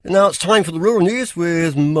And now it's time for the rural news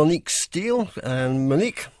with Monique Steele. And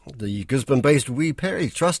Monique, the Gisborne-based Wee Perry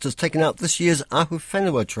Trust has taken out this year's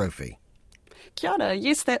Ahuwhenua Trophy. Kia ora.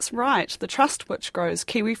 Yes, that's right. The trust, which grows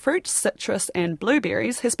kiwi fruit, citrus and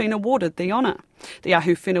blueberries, has been awarded the honour. The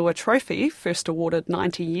Ahuwhenua Trophy, first awarded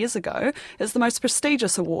 90 years ago, is the most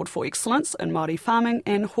prestigious award for excellence in Māori farming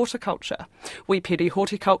and horticulture. Wee Perry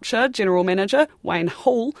Horticulture General Manager Wayne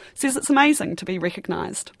Hall says it's amazing to be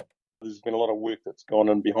recognised. There's been a lot of work that's gone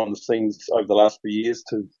in behind the scenes over the last few years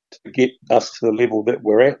to get us to the level that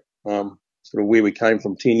we're at. Sort of where we came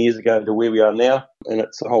from 10 years ago to where we are now, and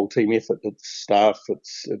it's a whole team effort. It's staff,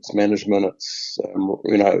 it's management, it's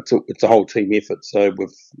a whole team effort. So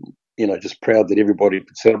we're just proud that everybody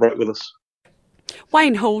could celebrate with us.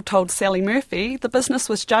 Wayne Hall told Sally Murphy the business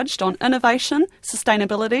was judged on innovation,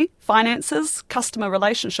 sustainability, finances, customer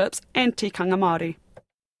relationships, and tikanga Māori.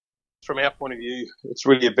 From our point of view, it's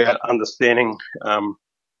really about understanding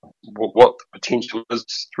what the potential is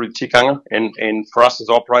through tikanga, and for us as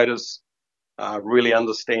operators, really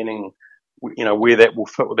understanding, where that will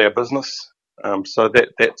fit with our business. So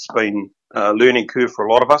that's been a learning curve for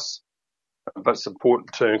a lot of us, but it's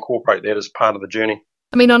important to incorporate that as part of the journey.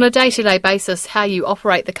 I mean, on a day-to-day basis, how you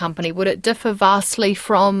operate the company, would it differ vastly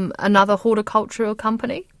from another horticultural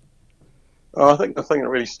company? I think the thing that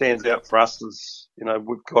really stands out for us is,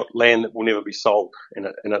 we've got land that will never be sold, and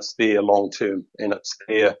it's there long term, and it's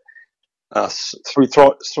there through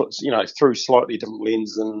slightly different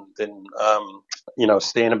lens than a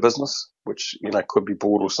standard business, which could be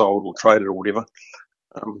bought or sold or traded or whatever.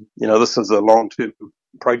 This is a long-term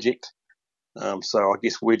project, so I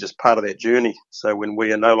guess we're just part of that journey. So when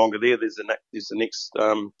we are no longer there, there's the next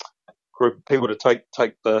group of people to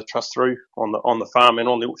take the trust through on the farm and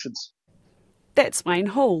on the orchards. That's Wayne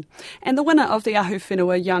Hall. And the winner of the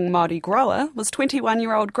Ahuwhenua Young Māori Grower was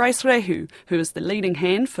 21-year-old Grace Rehu, who is the leading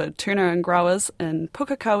hand for Turner and Growers in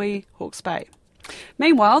Pukekohe, Hawke's Bay.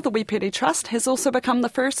 Meanwhile, the Wee Perry Trust has also become the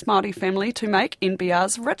first Māori family to make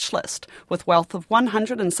NBR's Rich List, with wealth of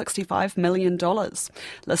 $165 million.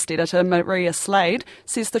 List editor Maria Slade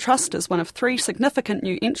says the trust is one of 3 significant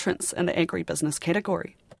new entrants in the agribusiness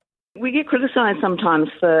category. We get criticised sometimes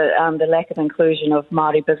for the lack of inclusion of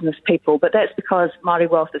Māori business people, but that's because Māori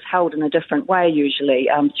wealth is held in a different way usually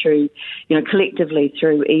through, collectively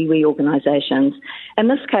through iwi organisations. In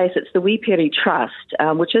this case, it's the Wee Perry Trust,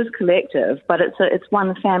 which is collective, but it's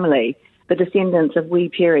one family, the descendants of Wee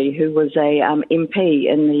Perry, who was a MP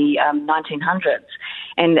in the 1900s,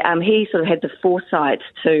 and he sort of had the foresight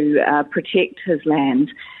to protect his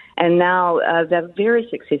land. And now they're very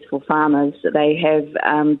successful farmers. They have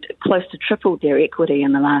close to tripled their equity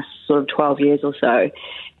in the last sort of 12 years or so.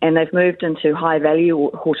 And they've moved into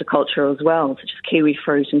high-value horticulture as well, such as kiwi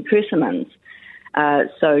fruit and persimmons. And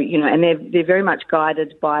they're very much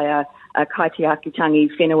guided by a kaitiakitangi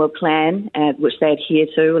whenua plan, which they adhere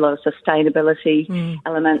to, a lot of sustainability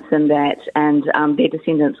elements in that, and their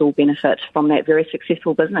descendants all benefit from that very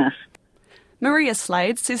successful business. Maria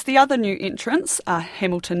Slade says the other new entrants are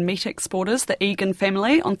Hamilton meat exporters, the Egan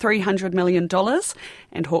family, on $300 million,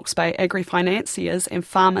 and Hawke's Bay agri-financiers and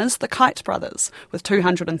farmers, the Kite brothers, with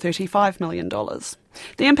 $235 million.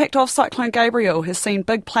 The impact of Cyclone Gabriel has seen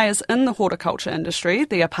big players in the horticulture industry,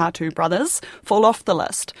 the Apatu brothers, fall off the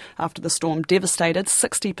list after the storm devastated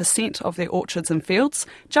 60% of their orchards and fields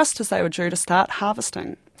just as they were due to start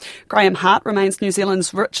harvesting. Graham Hart remains New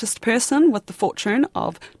Zealand's richest person with the fortune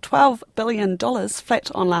of $12 billion flat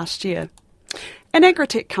on last year. An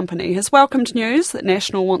agritech company has welcomed news that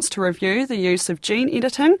National wants to review the use of gene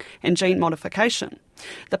editing and gene modification.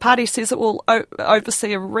 The party says it will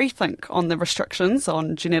oversee a rethink on the restrictions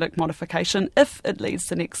on genetic modification if it leads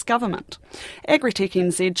the next government. Agritech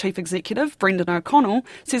NZ Chief Executive Brendan O'Connell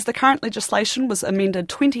says the current legislation was amended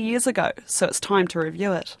 20 years ago, so it's time to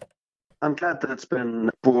review it. I'm glad that it's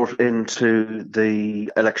been brought into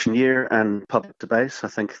the election year and public debate. I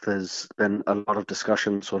think there's been a lot of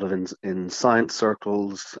discussion sort of in science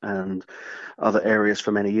circles and other areas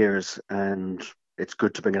for many years, and it's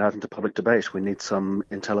good to bring it out into public debate. We need some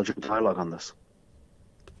intelligent dialogue on this.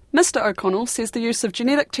 Mr O'Connell says the use of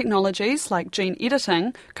genetic technologies like gene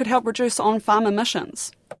editing could help reduce on-farm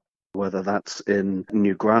emissions. Whether that's in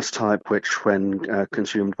new grass type, which when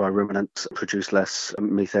consumed by ruminants produce less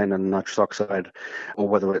methane and nitrous oxide, or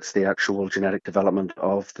whether it's the actual genetic development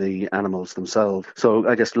of the animals themselves. So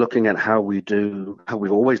I guess looking at how we've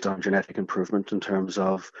always done genetic improvement in terms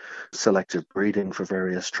of selective breeding for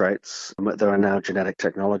various traits, there are now genetic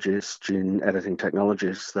technologies, gene editing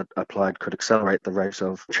technologies that applied could accelerate the rate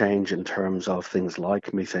of change in terms of things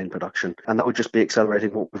like methane production. And that would just be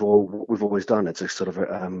accelerating what we've always done. It's a sort of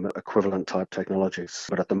a equivalent type technologies.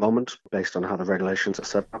 But at the moment, based on how the regulations are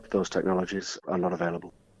set up, those technologies are not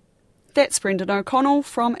available. That's Brendan O'Connell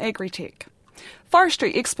from Agritech.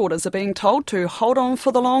 Forestry exporters are being told to hold on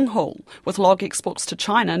for the long haul, with log exports to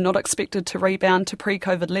China not expected to rebound to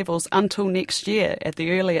pre-COVID levels until next year at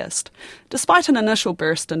the earliest. Despite an initial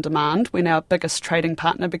burst in demand when our biggest trading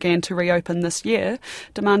partner began to reopen this year,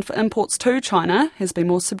 demand for imports to China has been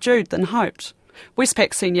more subdued than hoped.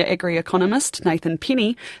 Westpac senior agri-economist Nathan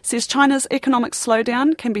Penny says China's economic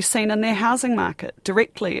slowdown can be seen in their housing market,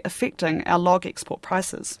 directly affecting our log export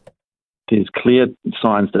prices. There's clear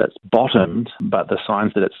signs that it's bottomed, but the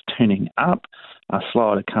signs that it's turning up are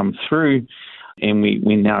slower to come through. And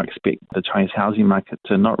we now expect the Chinese housing market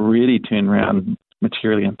to not really turn around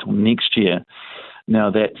materially until next year. Now,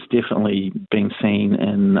 that's definitely been seen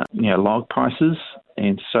in log prices.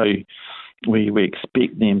 And so we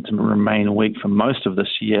expect them to remain weak for most of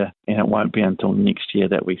this year, and it won't be until next year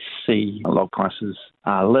that we see log prices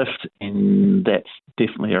lift, and that's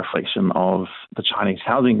definitely a reflection of the Chinese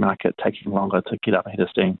housing market taking longer to get up ahead of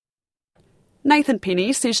steam. Nathan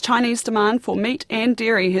Penny says Chinese demand for meat and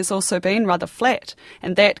dairy has also been rather flat,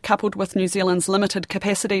 and that, coupled with New Zealand's limited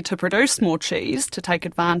capacity to produce more cheese to take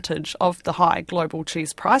advantage of the high global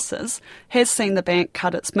cheese prices, has seen the bank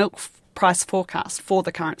cut its milk price forecast for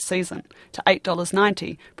the current season to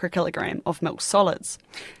 $8.90 per kilogram of milk solids.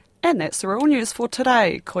 And that's the Rural News for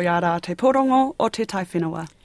today. Ko ia rā te porongo o te tai whenua.